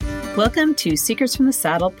Welcome to Secrets from the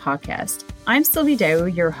Saddle podcast. I'm Sylvie Dow,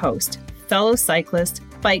 your host, fellow cyclist,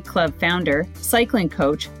 bike club founder, cycling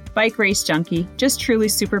coach, bike race junkie, just truly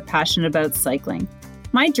super passionate about cycling.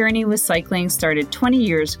 My journey with cycling started 20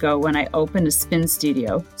 years ago when I opened a spin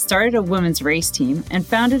studio, started a women's race team, and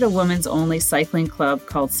founded a women's only cycling club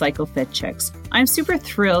called Cycle Fit Chicks. I'm super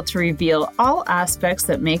thrilled to reveal all aspects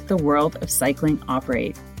that make the world of cycling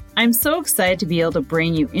operate. I'm so excited to be able to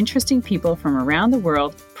bring you interesting people from around the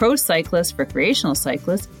world, pro cyclists, recreational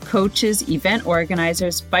cyclists, coaches, event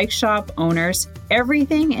organizers, bike shop owners,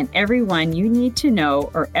 everything and everyone you need to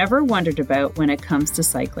know or ever wondered about when it comes to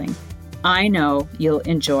cycling. I know you'll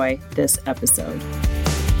enjoy this episode.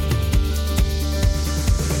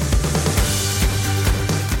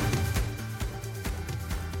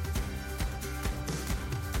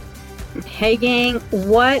 Hey gang,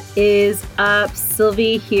 what is up?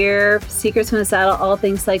 Sylvie here, Secrets from the Saddle, All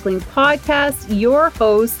Things Cycling podcast, your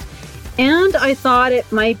host. And I thought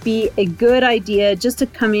it might be a good idea just to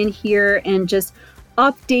come in here and just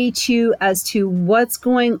update you as to what's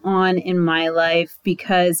going on in my life,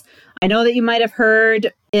 because I know that you might have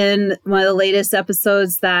heard in one of the latest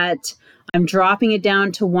episodes that I'm dropping it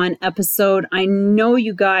down to one episode. I know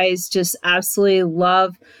you guys just absolutely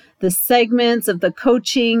love the segments of the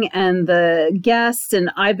coaching and the guests,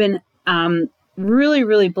 and I've been really,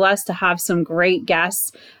 really blessed to have some great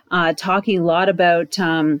guests talking a lot about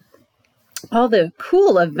all the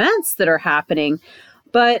cool events that are happening.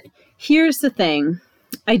 But here's the thing.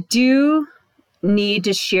 I do need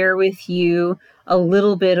to share with you a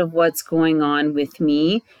little bit of what's going on with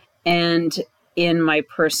me and in my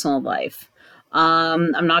personal life.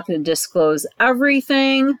 I'm not going to disclose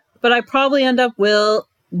everything, but I probably end up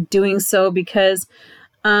doing so because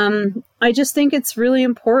I just think it's really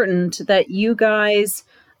important that you guys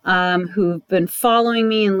who've been following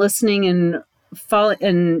me and listening and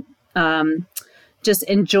just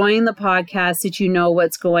enjoying the podcast, that you know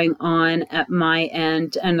what's going on at my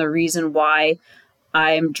end and the reason why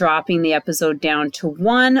I'm dropping the episode down to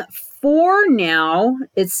one for now.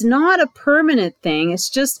 It's not a permanent thing. It's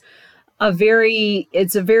just a very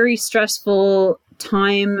stressful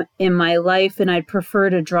time in my life, and I'd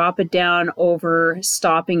prefer to drop it down over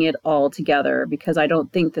stopping it altogether because I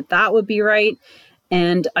don't think that would be right.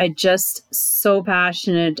 And I just so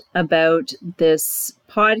passionate about this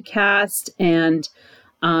podcast and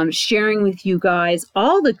sharing with you guys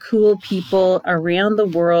all the cool people around the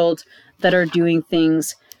world that are doing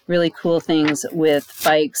things, really cool things with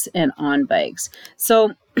bikes and on bikes.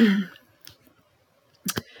 So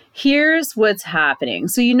here's what's happening.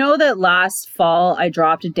 So you know that last fall I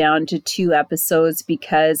dropped it down to 2 episodes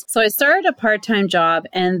because I started a part-time job,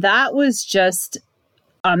 and that was just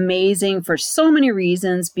amazing for so many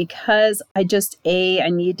reasons, because I just I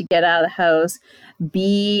need to get out of the house,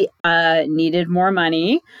 B, needed more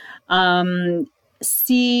money,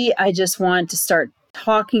 C, I just wanted to start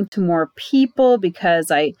talking to more people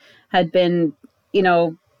because I had been,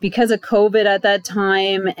 because of COVID at that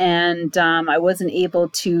time, and I wasn't able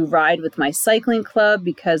to ride with my cycling club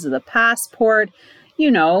because of the passport,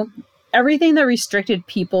 everything that restricted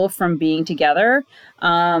people from being together,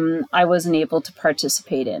 I wasn't able to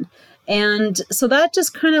participate in. And so that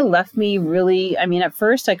just kind of left me really, at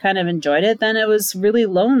first I kind of enjoyed it, then it was really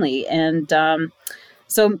lonely. And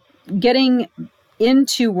so getting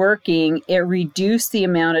into working, it reduced the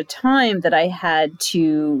amount of time that I had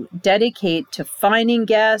to dedicate to finding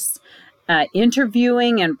guests,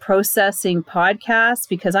 interviewing and processing podcasts,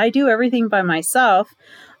 because I do everything by myself.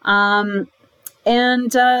 So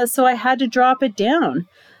I had to drop it down.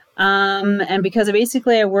 And because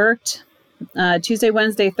I worked Tuesday,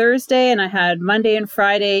 Wednesday, Thursday, and I had Monday and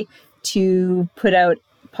Friday to put out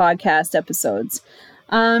podcast episodes.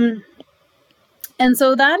 And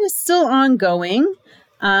so that is still ongoing.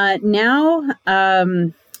 Now,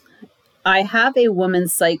 I have a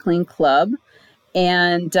women's cycling club,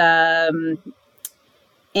 and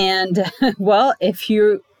well, if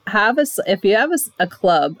you have a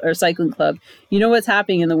club or cycling club, you know what's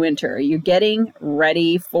happening in the winter. You're getting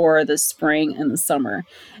ready for the spring and the summer.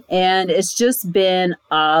 And it's just been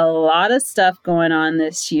a lot of stuff going on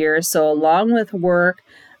this year. So along with work,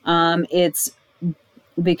 it's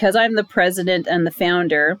because I'm the president and the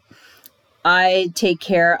founder, I take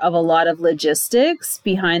care of a lot of logistics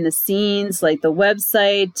behind the scenes, like the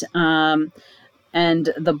website, and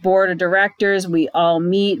the board of directors. We all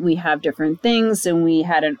meet, we have different things, and we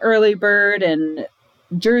had an early bird and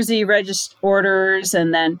jersey orders,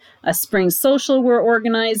 and then a spring social we're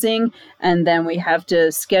organizing, and then we have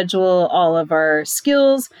to schedule all of our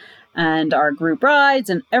skills and our group rides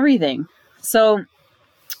and everything. So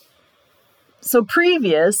So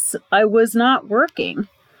previous, I was not working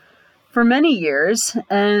for many years,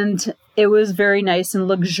 and it was very nice and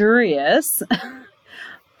luxurious.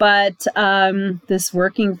 But this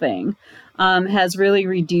working thing has really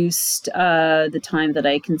reduced the time that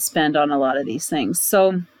I can spend on a lot of these things.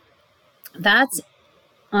 So that's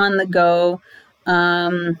on the go.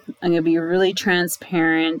 I'm going to be really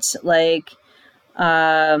transparent. Like,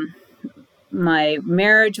 my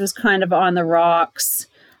marriage was kind of on the rocks.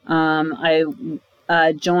 I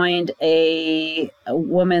joined a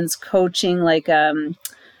woman's coaching, like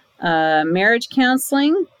marriage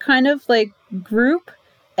counseling kind of like group.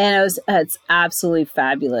 And it's absolutely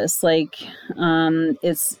fabulous. Like,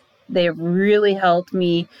 they've really helped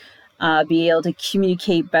me be able to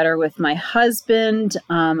communicate better with my husband,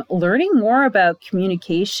 learning more about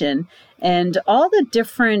communication and all the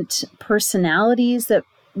different personalities that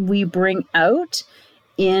we bring out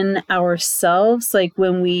in ourselves. Like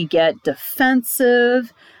when we get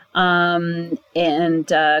defensive and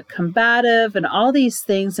combative and all these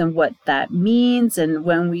things and what that means. And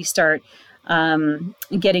when we start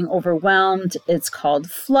getting overwhelmed, it's called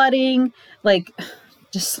flooding. Like,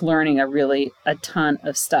 just learning a ton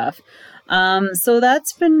of stuff. So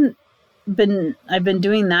that's been I've been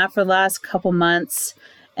doing that for the last couple months,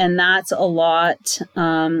 and that's a lot.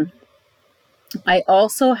 I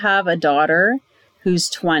also have a daughter who's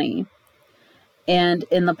 20, and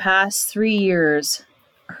in the past 3 years,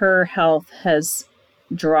 her health has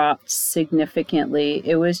dropped significantly.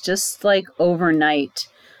 It was just like overnight.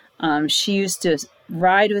 She used to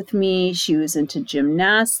ride with me. She was into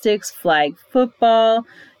gymnastics, flag football.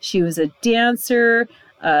 She was a dancer.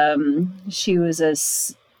 She was a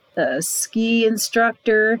ski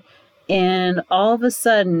instructor. And all of a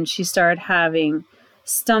sudden, she started having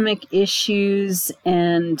stomach issues.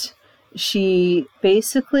 And she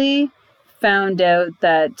basically found out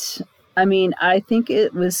that, I think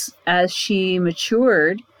it was as she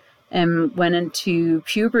matured and went into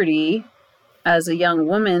puberty, as a young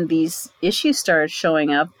woman, these issues started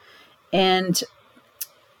showing up, and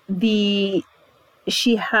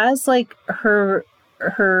she has like her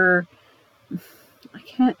I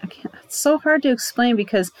can't, it's so hard to explain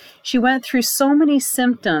because she went through so many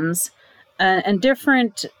symptoms and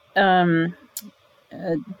different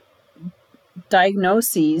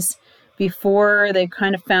diagnoses before they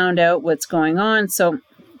kind of found out what's going on. So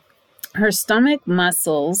her stomach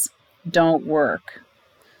muscles don't work.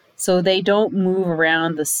 So they don't move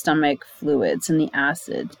around the stomach fluids and the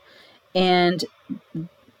acid. And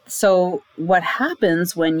so what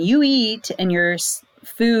happens when you eat and your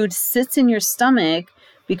food sits in your stomach,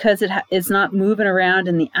 because it's not moving around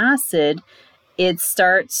in the acid, it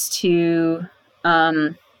starts to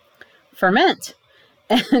ferment.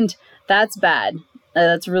 And that's bad.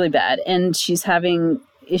 That's really bad. And she's having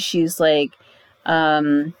issues like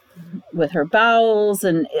with her bowels,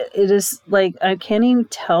 and it is like, I can't even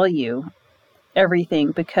tell you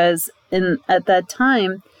everything, because at that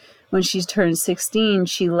time when she turned 16,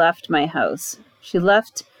 she left my house. She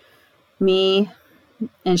left me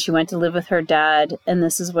and she went to live with her dad, and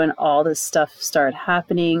this is when all this stuff started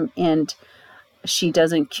happening, and she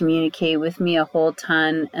doesn't communicate with me a whole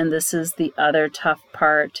ton, and this is the other tough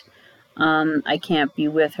part. I can't be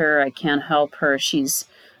with her. I can't help her. She's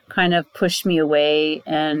kind of pushed me away,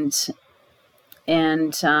 and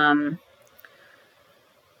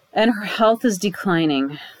her health is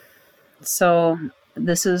declining. So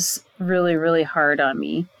this is really, really hard on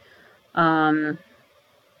me.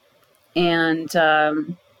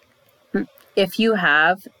 If you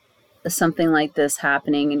have something like this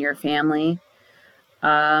happening in your family,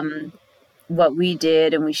 what we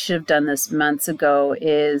did, and we should have done this months ago,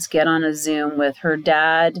 is get on a Zoom with her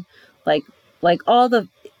dad, like all the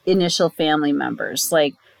initial family members,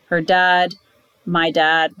 like her dad, my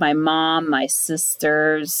mom, my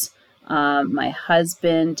sisters, my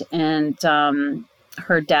husband, and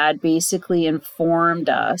her dad basically informed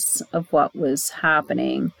us of what was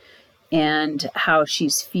happening and how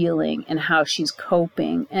she's feeling and how she's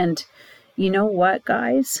coping. And you know what,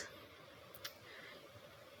 guys?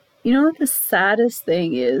 You know what the saddest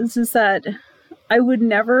thing is that I would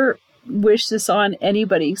never wish this on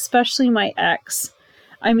anybody, especially my ex.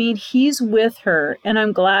 I mean, he's with her, and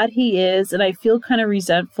I'm glad he is, and I feel kind of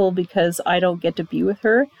resentful because I don't get to be with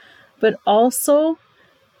her. But also,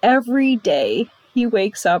 every day, he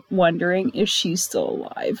wakes up wondering if she's still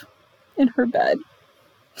alive in her bed.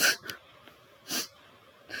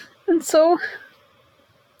 And so,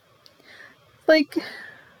 like,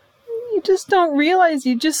 you just don't realize,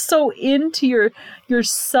 you're just so into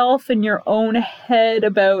yourself and your own head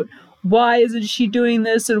about why isn't she doing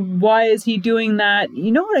this and why is he doing that?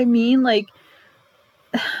 You know what I mean? Like,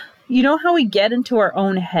 you know how we get into our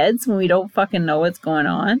own heads when we don't fucking know what's going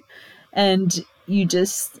on, and you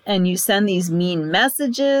send these mean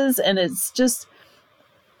messages, and it's just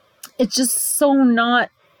so not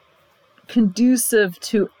conducive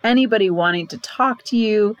to anybody wanting to talk to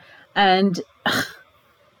you. And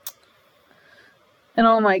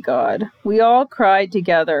oh my God, we all cried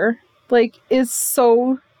together. Like, it's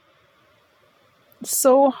so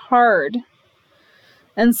hard.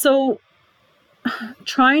 And so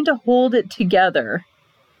trying to hold it together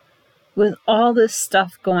with all this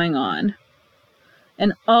stuff going on,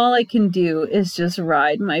 and all I can do is just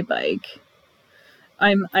ride my bike.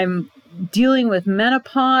 I'm dealing with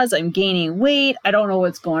menopause. I'm gaining weight. I don't know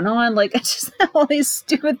what's going on. Like, I just have all these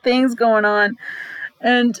stupid things going on.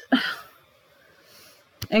 And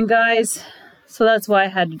guys, so that's why I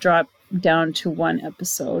had to drop down to one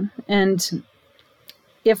episode. And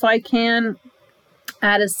if I can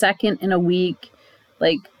add a second in a week,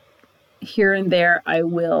 like here and there, I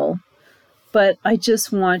will. But I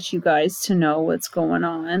just want you guys to know what's going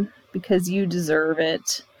on, because you deserve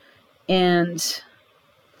it. And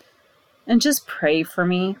just pray for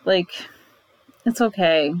me. Like, it's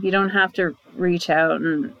okay. You don't have to reach out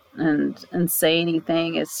and say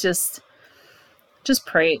anything. It's just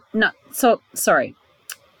pray. Sorry.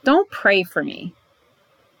 Don't pray for me.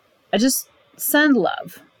 I just send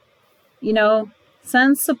love,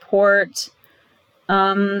 send support,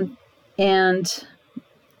 and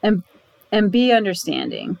be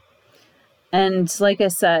understanding. And like I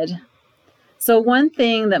said, so one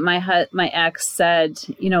thing that my ex said,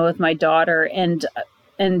 with my daughter, and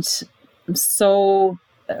so,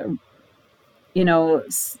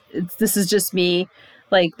 this is just me.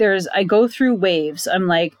 Like, I go through waves. I'm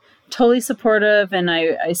like totally supportive, and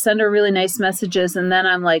I send her really nice messages, and then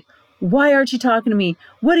I'm like, why aren't you talking to me?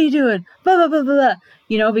 What are you doing? Blah, blah, blah, blah,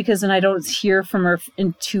 blah. Because then I don't hear from her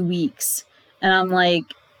in 2 weeks. And I'm like,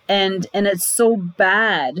 and it's so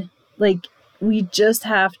bad. Like, we just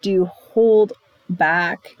have to hold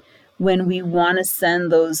back when we want to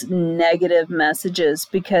send those negative messages,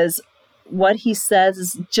 because what he says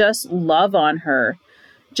is just love on her.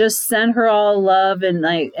 Just send her all love,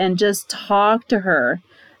 and just talk to her.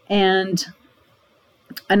 And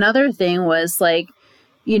another thing was, like,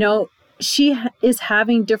 she is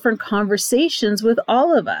having different conversations with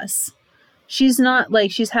all of us. She's not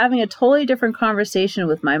like, she's having a totally different conversation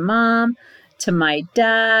with my mom, to my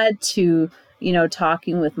dad, to,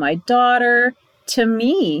 talking with my daughter, to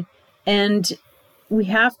me. And we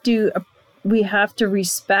have to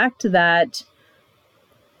respect that.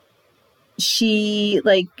 She,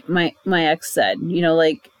 like my ex said,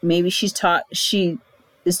 like, maybe she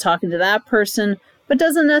is talking to that person, but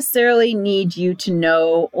doesn't necessarily need you to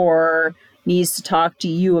know, or needs to talk to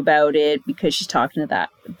you about it because she's talking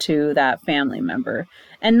to that family member,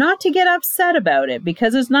 and not to get upset about it,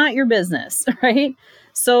 because it's not your business, right?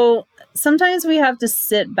 So sometimes we have to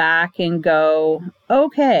sit back and go,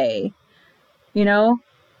 okay,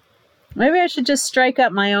 maybe I should just strike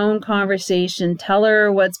up my own conversation, tell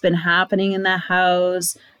her what's been happening in the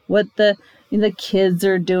house, what the kids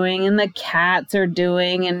are doing and the cats are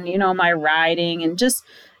doing, and, my riding, and just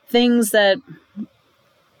things that,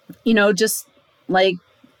 just like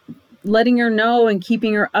letting her know and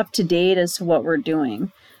keeping her up to date as to what we're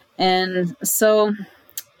doing. And so,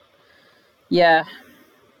 yeah,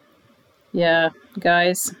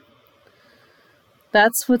 guys,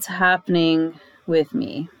 that's what's happening with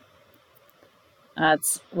me.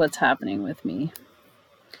 That's what's happening with me.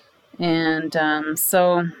 And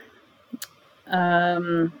so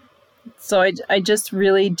I just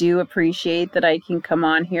really do appreciate that I can come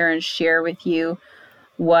on here and share with you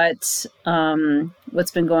what's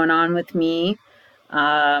been going on with me.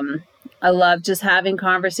 I love just having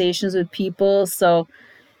conversations with people. So,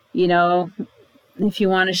 if you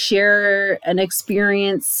want to share an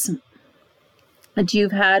experience that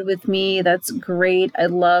you've had with me, that's great. I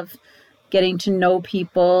love getting to know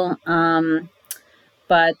people.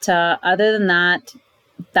 But other than that,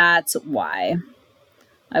 that's why.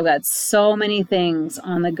 I've got so many things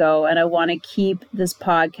on the go, and I want to keep this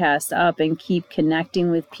podcast up and keep connecting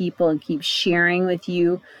with people and keep sharing with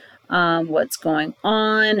you what's going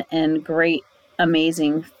on and great,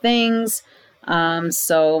 amazing things.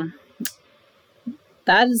 So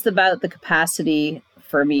that is about the capacity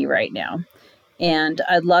for me right now. And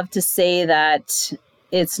I'd love to say that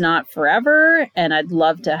it's not forever, and I'd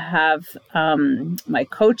love to have my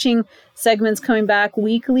coaching segments coming back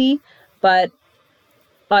weekly, but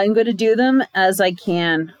I'm going to do them as I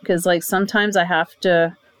can, because like sometimes I have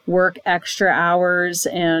to work extra hours,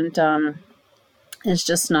 and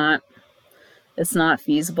it's not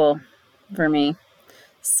feasible for me.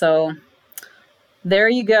 So there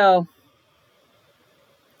you go.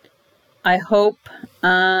 I hope,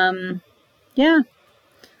 I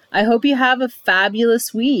hope you have a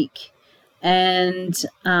fabulous week. And,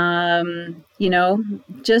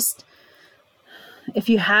 just if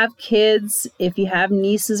you have kids, if you have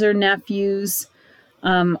nieces or nephews,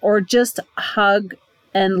 or just hug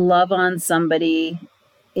and love on somebody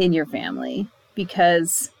in your family,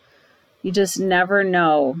 because you just never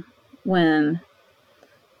know when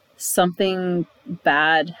something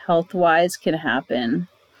bad health-wise can happen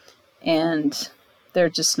and they're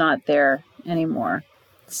just not there anymore.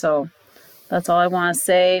 So that's all I want to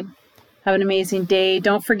say. Have an amazing day.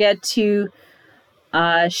 Don't forget to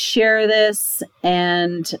share this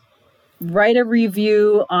and write a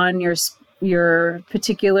review on your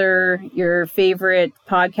favorite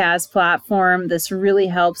podcast platform. This really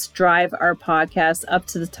helps drive our podcast up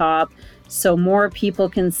to the top so more people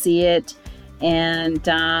can see it. And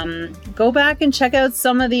go back and check out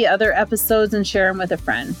some of the other episodes and share them with a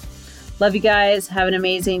friend. Love you guys. Have an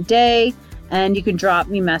amazing day. And you can drop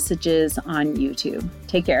me messages on YouTube.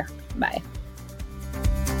 Take care. Bye.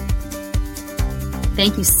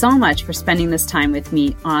 Thank you so much for spending this time with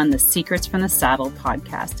me on the Secrets from the Saddle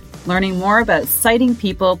podcast, learning more about sighting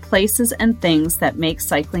people, places, and things that make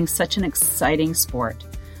cycling such an exciting sport.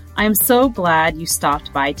 I am so glad you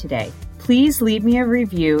stopped by today. Please leave me a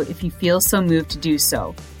review if you feel so moved to do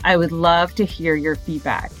so. I would love to hear your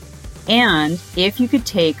feedback. And if you could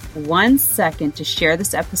take 1 second to share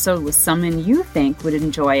this episode with someone you think would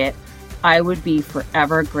enjoy it, I would be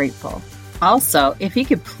forever grateful. Also, if you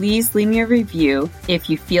could please leave me a review if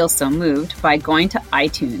you feel so moved by going to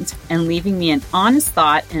iTunes and leaving me an honest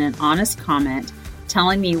thought and an honest comment,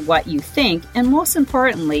 telling me what you think, and most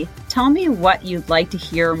importantly, tell me what you'd like to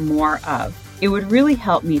hear more of. It would really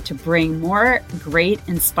help me to bring more great,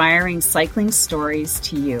 inspiring cycling stories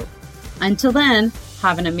to you. Until then,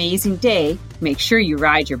 have an amazing day. Make sure you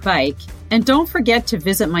ride your bike. And don't forget to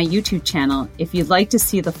visit my YouTube channel if you'd like to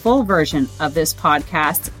see the full version of this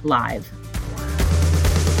podcast live.